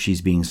 as if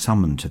she's being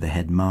summoned to the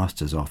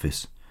headmaster's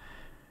office.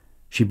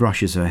 She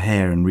brushes her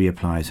hair and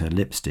reapplies her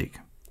lipstick.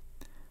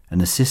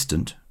 An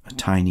assistant, a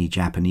tiny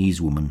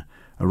Japanese woman,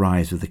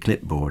 arrives with a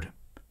clipboard.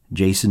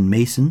 "Jason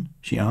Mason?"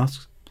 she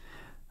asks.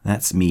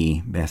 "That's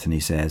me," Bethany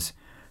says.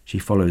 She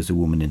follows the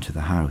woman into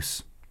the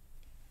house.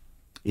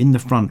 In the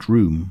front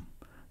room,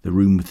 the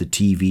room with the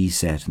TV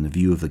set and the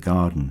view of the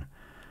garden,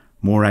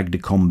 Morag de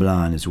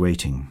Comblain is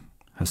waiting.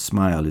 Her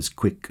smile is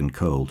quick and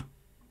cold.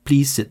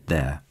 "Please sit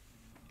there."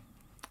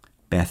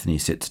 Bethany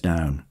sits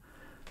down.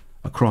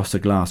 Across a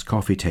glass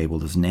coffee table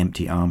there's an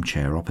empty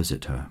armchair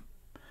opposite her.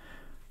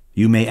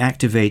 "You may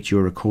activate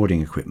your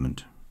recording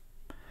equipment."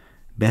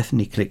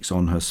 Bethany clicks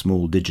on her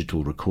small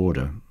digital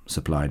recorder,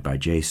 supplied by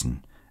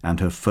Jason, and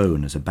her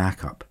phone as a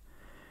backup.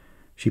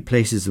 She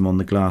places them on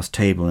the glass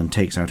table and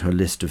takes out her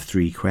list of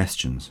 3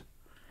 questions.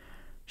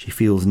 She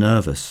feels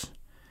nervous.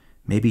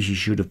 Maybe she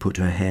should have put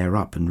her hair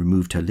up and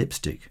removed her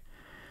lipstick.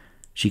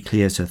 She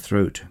clears her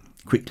throat,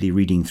 quickly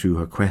reading through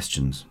her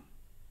questions.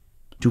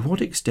 To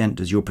what extent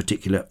does your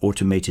particular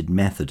automated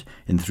method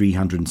in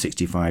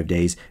 365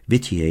 days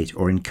vitiate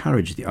or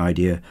encourage the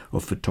idea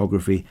of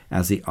photography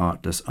as the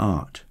artless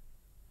art?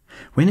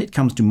 When it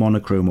comes to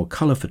monochrome or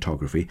colour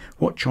photography,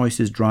 what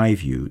choices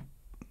drive you?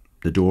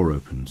 The door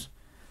opens,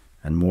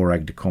 and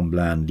Morag de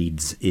Comblain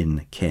leads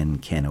in Ken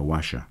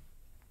Kenawasha.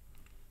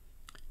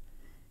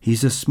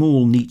 He's a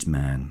small, neat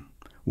man,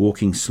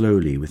 walking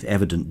slowly with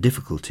evident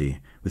difficulty,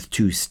 with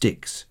 2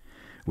 sticks,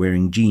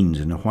 wearing jeans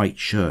and a white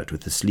shirt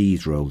with the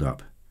sleeves rolled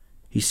up.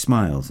 He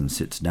smiles and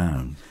sits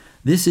down.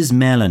 This is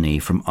Melanie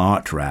from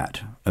Art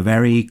Rat, a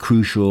very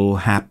crucial,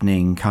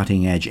 happening,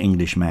 cutting-edge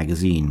English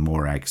magazine,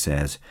 Morag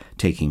says,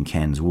 taking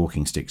Ken's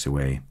walking sticks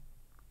away.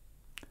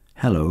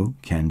 Hello,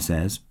 Ken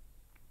says.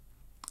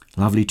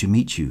 Lovely to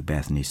meet you,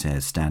 Bethany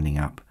says, standing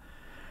up.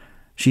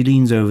 She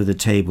leans over the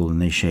table and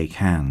they shake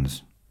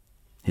hands.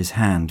 His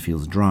hand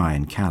feels dry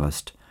and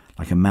calloused,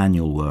 like a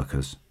manual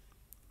worker's.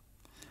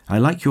 I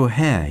like your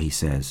hair, he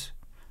says.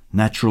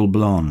 Natural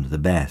blonde, the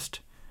best.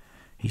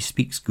 He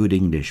speaks good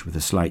English with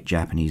a slight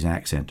Japanese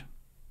accent.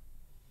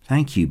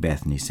 Thank you,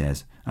 Bethany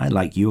says. I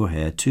like your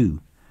hair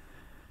too.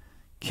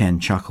 Ken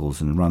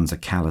chuckles and runs a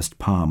calloused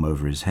palm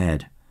over his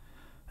head.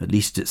 At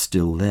least it's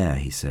still there,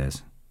 he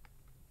says.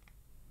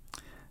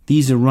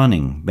 These are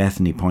running.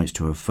 Bethany points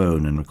to her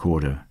phone and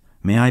recorder.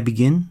 May I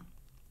begin?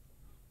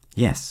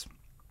 Yes.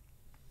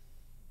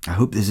 I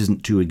hope this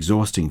isn't too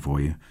exhausting for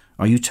you.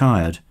 Are you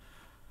tired?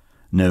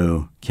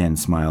 No, Ken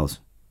smiles.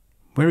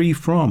 Where are you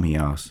from? He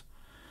asks.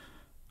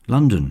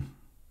 London.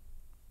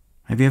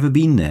 Have you ever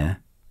been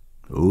there?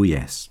 Oh,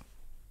 yes.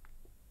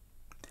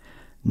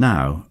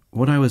 Now,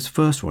 what I was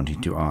first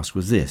wanting to ask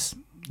was this.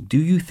 Do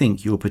you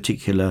think your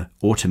particular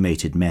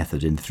automated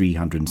method in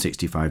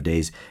 365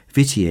 days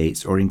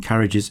vitiates or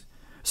encourages...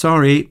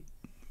 Sorry,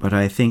 but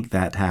I think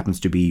that happens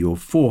to be your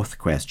 4th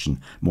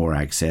question,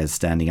 Morag says,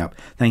 standing up.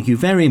 Thank you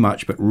very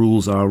much, but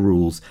rules are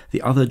rules.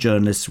 The other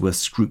journalists were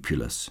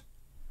scrupulous.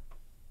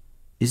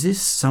 Is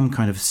this some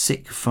kind of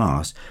sick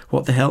farce?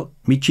 What the hell?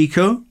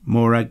 Michiko?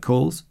 Morag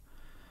calls.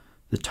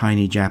 The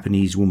tiny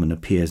Japanese woman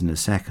appears in a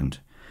second.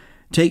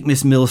 Take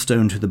Miss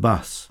Millstone to the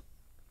bus.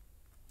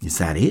 Is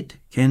that it?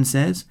 Ken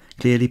says,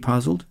 clearly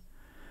puzzled.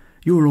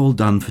 You're all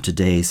done for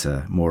today,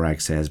 sir,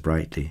 Morag says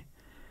brightly.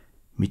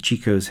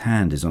 Michiko's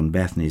hand is on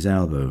Bethany's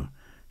elbow.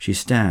 She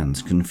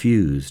stands,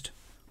 confused.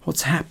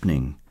 What's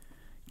happening?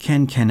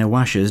 Ken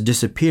Kenawasha is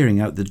disappearing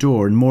out the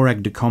door and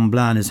Morag de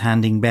Comblain is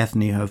handing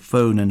Bethany her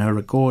phone and her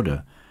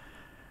recorder.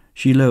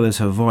 She lowers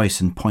her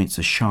voice and points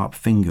a sharp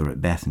finger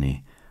at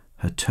Bethany.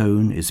 Her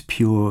tone is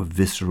pure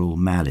visceral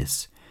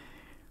malice.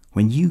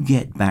 When you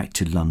get back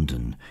to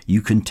London,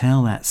 you can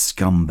tell that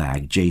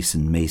scumbag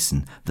Jason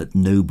Mason that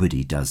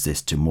nobody does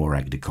this to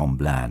Morag de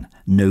Comblain.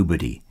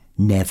 Nobody.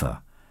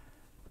 Never.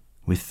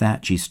 With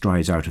that, she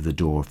strides out of the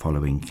door,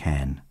 following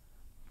Ken.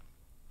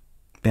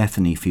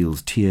 Bethany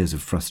feels tears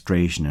of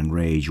frustration and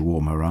rage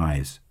warm her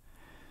eyes.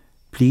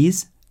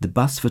 Please, the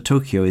bus for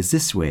Tokyo is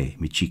this way,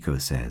 Michiko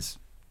says.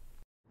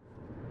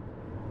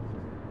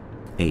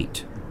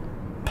 8.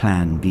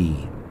 Plan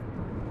B.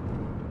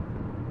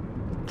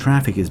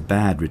 Traffic is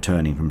bad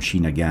returning from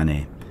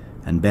Shinagane,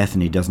 and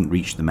Bethany doesn't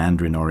reach the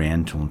Mandarin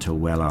Oriental until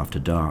well after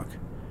dark.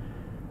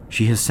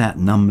 She has sat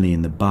numbly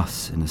in the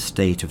bus in a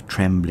state of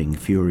trembling,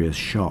 furious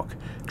shock,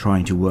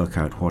 trying to work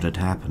out what had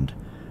happened,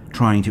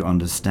 trying to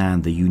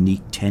understand the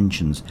unique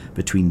tensions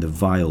between the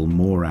vile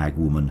Morag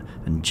woman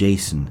and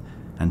Jason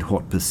and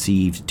what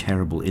perceived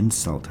terrible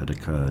insult had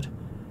occurred.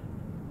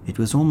 It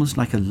was almost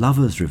like a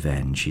lover's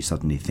revenge, she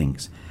suddenly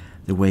thinks,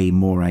 the way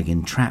Morag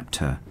entrapped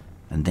her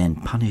and then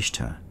punished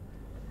her.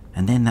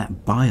 And then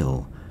that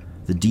bile,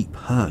 the deep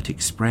hurt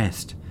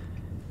expressed.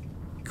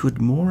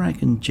 Could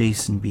Morag and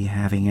Jason be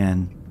having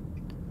an...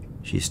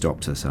 She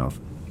stops herself.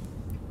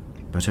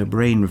 But her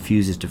brain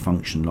refuses to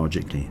function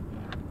logically.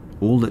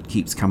 All that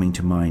keeps coming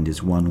to mind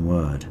is one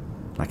word,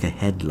 like a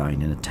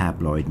headline in a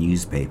tabloid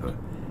newspaper.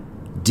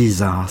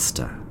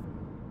 Disaster.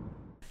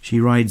 She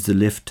rides the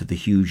lift to the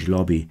huge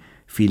lobby,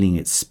 feeling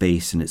its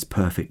space and its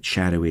perfect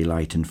shadowy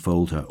light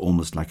enfold her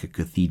almost like a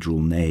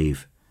cathedral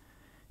nave.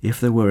 If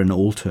there were an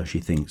altar, she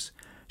thinks,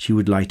 she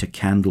would light a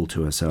candle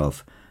to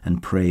herself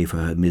and pray for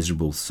her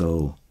miserable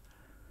soul.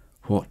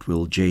 What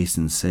will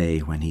Jason say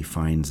when he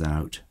finds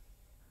out?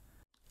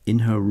 In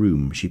her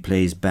room, she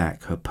plays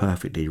back her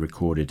perfectly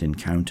recorded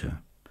encounter.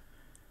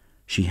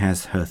 She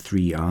has her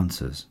 3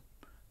 answers.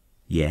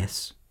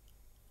 Yes,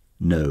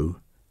 no,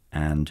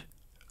 and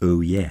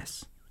oh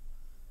yes.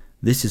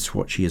 This is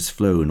what she has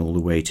flown all the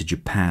way to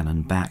Japan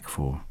and back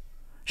for.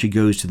 She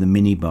goes to the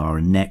minibar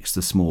and necks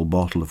the small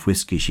bottle of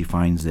whiskey she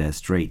finds there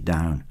straight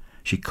down.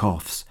 She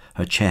coughs,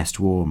 her chest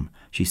warm.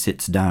 She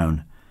sits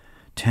down.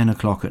 10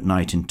 o'clock at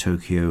night in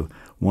Tokyo,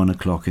 1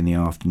 o'clock in the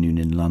afternoon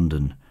in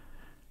London.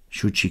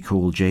 Should she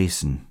call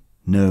Jason?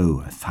 No,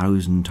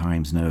 1,000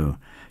 times no.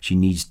 She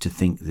needs to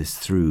think this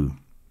through.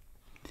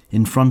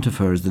 In front of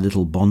her is the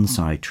little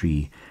bonsai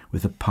tree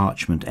with a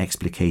parchment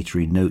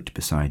explicatory note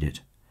beside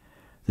it.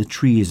 The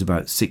tree is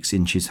about 6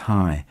 inches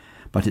high,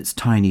 but its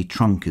tiny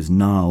trunk is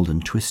gnarled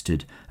and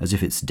twisted as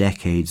if it's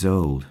decades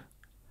old.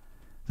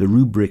 The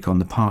rubric on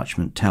the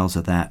parchment tells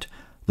her that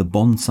the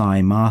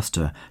bonsai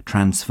master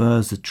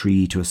transfers the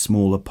tree to a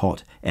smaller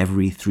pot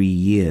every 3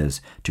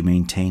 years to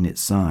maintain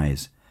its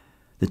size.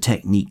 The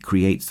technique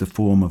creates the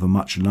form of a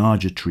much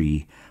larger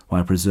tree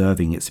while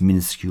preserving its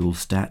minuscule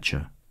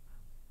stature.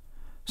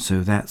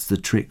 So that's the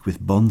trick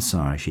with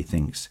bonsai, she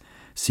thinks,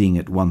 seeing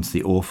at once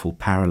the awful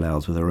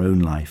parallels with her own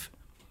life.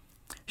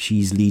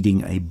 She's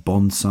leading a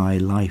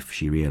bonsai life,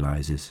 she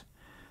realizes.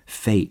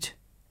 Fate,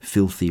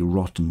 filthy,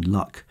 rotten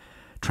luck,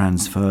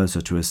 transfers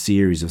her to a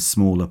series of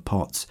smaller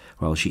pots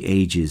while she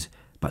ages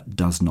but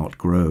does not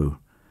grow.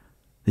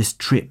 This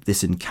trip,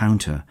 this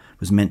encounter,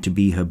 was meant to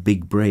be her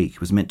big break,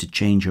 was meant to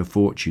change her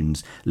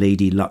fortunes,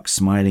 Lady Luck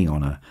smiling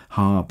on her,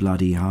 ha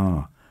bloody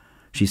ha.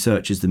 She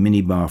searches the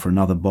minibar for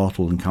another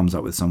bottle and comes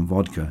up with some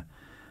vodka.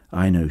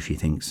 I know, she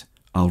thinks,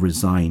 I'll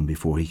resign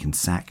before he can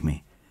sack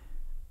me.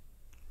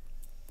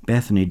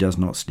 Bethany does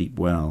not sleep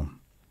well.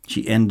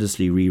 She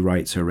endlessly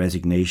rewrites her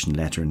resignation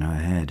letter in her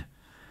head.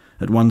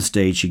 At one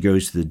stage she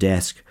goes to the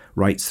desk,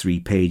 writes 3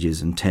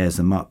 pages and tears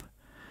them up.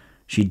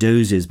 She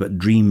dozes but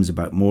dreams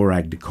about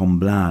Morag de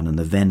Comblain and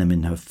the venom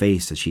in her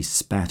face as she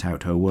spat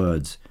out her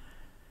words.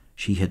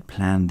 She had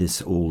planned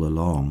this all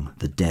along,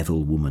 the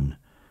devil woman,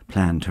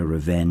 planned her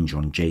revenge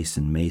on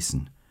Jason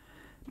Mason.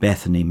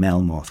 Bethany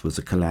Melmoth was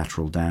a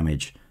collateral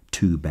damage.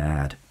 Too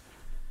bad.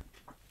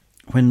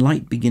 When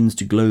light begins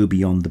to glow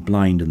beyond the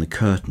blind and the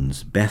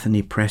curtains,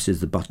 Bethany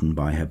presses the button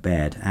by her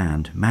bed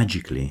and,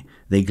 magically,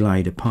 they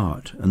glide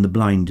apart and the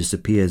blind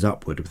disappears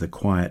upward with a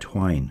quiet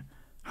whine.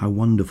 How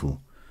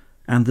wonderful.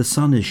 And the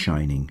sun is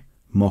shining,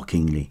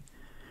 mockingly.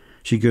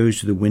 She goes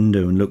to the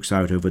window and looks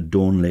out over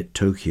dawn-lit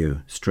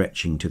Tokyo,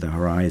 stretching to the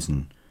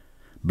horizon.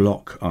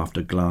 Block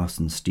after glass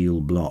and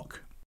steel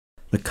block.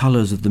 The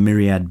colours of the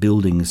myriad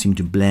buildings seem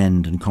to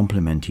blend and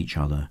complement each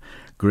other.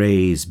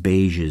 Greys,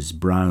 beiges,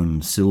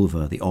 browns,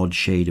 silver, the odd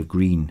shade of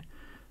green.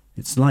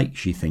 It's like,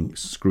 she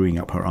thinks, screwing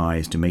up her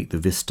eyes to make the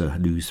vista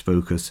lose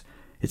focus,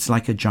 it's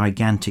like a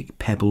gigantic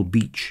pebble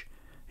beach,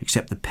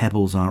 except the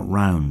pebbles aren't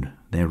round,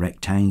 they're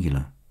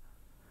rectangular.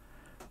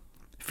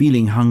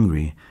 Feeling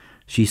hungry,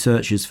 she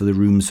searches for the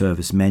room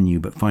service menu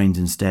but finds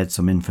instead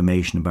some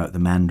information about the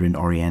Mandarin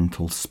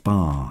Oriental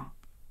spa.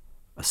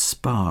 A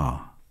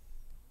spa.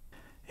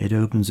 It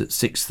opens at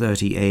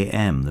 6:30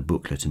 a.m., the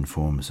booklet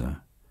informs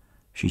her.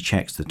 She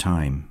checks the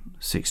time,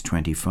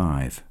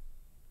 6:25.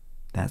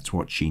 That's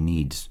what she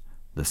needs.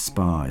 The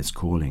spa is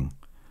calling.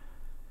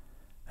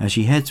 As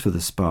she heads for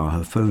the spa,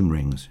 her phone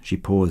rings. She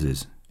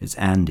pauses. It's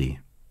Andy.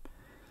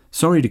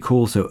 "Sorry to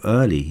call so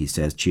early," he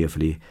says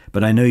cheerfully,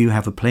 "but I know you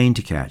have a plane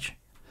to catch.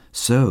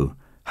 So,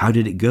 how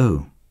did it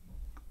go?"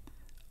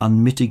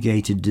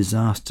 "Unmitigated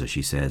disaster,"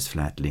 she says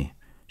flatly.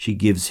 She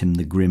gives him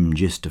the grim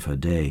gist of her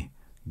day.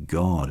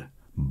 "God,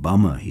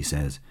 bummer," he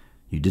says.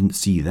 "You didn't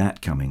see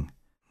that coming."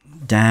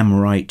 "Damn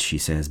right," she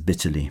says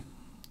bitterly.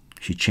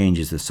 She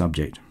changes the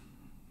subject.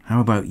 "How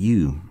about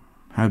you?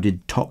 How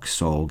did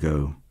Toxol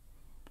go?"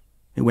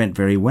 "It went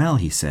very well,"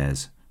 he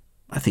says.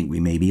 "I think we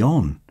may be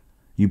on.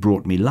 You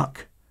brought me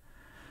luck.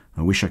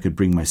 I wish I could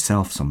bring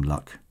myself some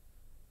luck."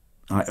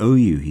 "I owe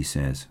you," he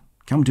says.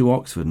 "Come to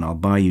Oxford and I'll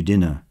buy you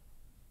dinner."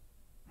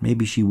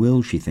 Maybe she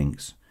will, she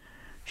thinks.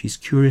 She's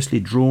curiously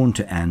drawn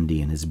to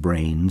Andy and his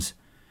brains,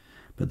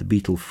 but the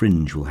beetle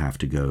fringe will have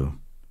to go.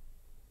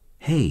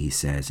 "Hey," he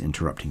says,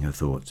 interrupting her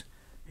thoughts,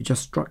 "it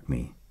just struck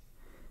me.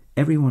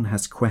 Everyone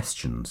has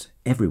questions,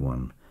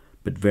 everyone,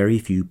 but very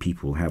few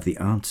people have the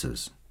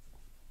answers."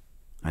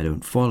 "I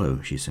don't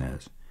follow," she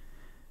says.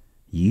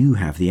 "You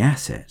have the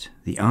asset,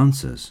 the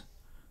answers.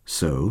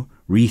 So,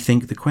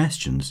 rethink the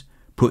questions,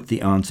 put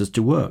the answers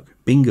to work.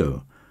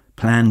 Bingo.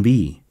 Plan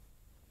B."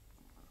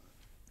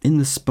 In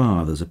the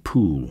spa there's a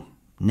pool,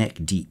 neck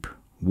deep,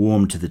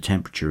 warm to the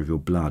temperature of your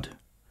blood.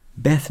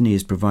 Bethany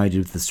is provided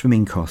with the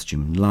swimming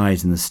costume and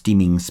lies in the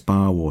steaming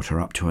spa water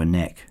up to her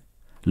neck,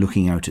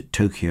 looking out at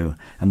Tokyo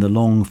and the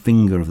long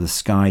finger of the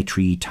Sky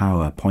Tree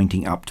Tower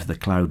pointing up to the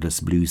cloudless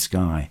blue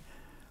sky.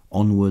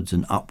 Onwards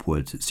and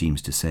upwards, it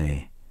seems to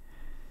say.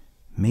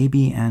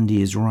 Maybe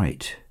Andy is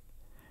right.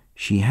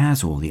 She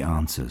has all the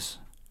answers,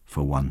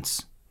 for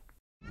once.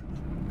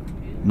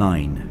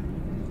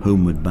 9.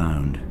 Homeward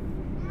bound.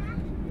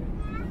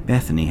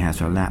 Bethany has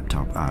her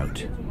laptop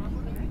out.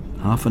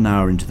 Half an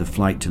hour into the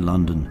flight to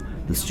London,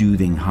 the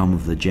soothing hum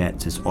of the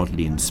jets is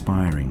oddly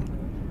inspiring.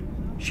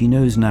 She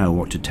knows now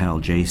what to tell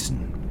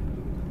Jason.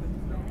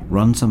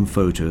 Run some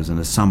photos and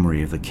a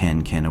summary of the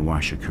Ken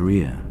Kenawasha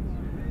career.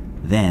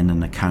 Then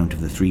an account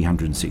of the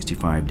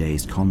 365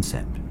 days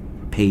concept.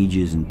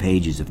 Pages and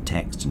pages of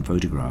text and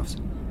photographs.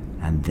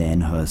 And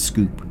then her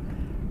scoop.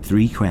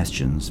 3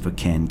 questions for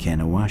Ken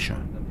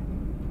Kenawasha.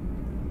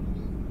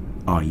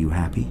 Are you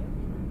happy?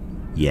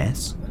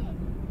 Yes?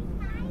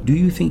 Do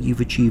you think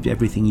you've achieved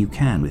everything you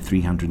can with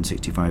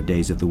 365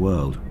 days of the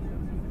world?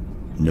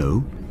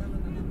 No?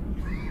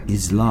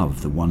 Is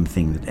love the one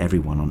thing that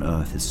everyone on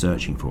earth is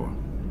searching for?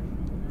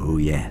 Oh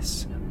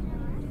yes.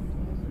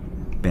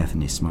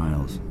 Bethany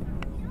smiles.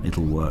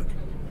 It'll work.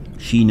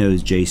 She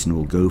knows Jason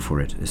will go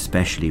for it,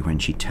 especially when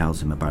she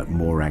tells him about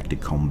Morag de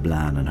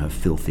Comblan and her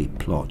filthy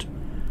plot.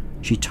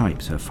 She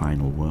types her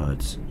final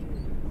words.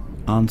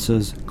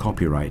 Answers,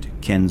 copyright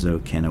Kenzo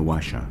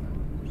Kenawasha.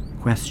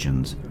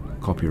 Questions,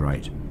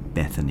 copyright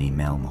Bethany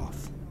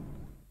Melmoth.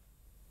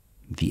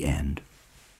 The end.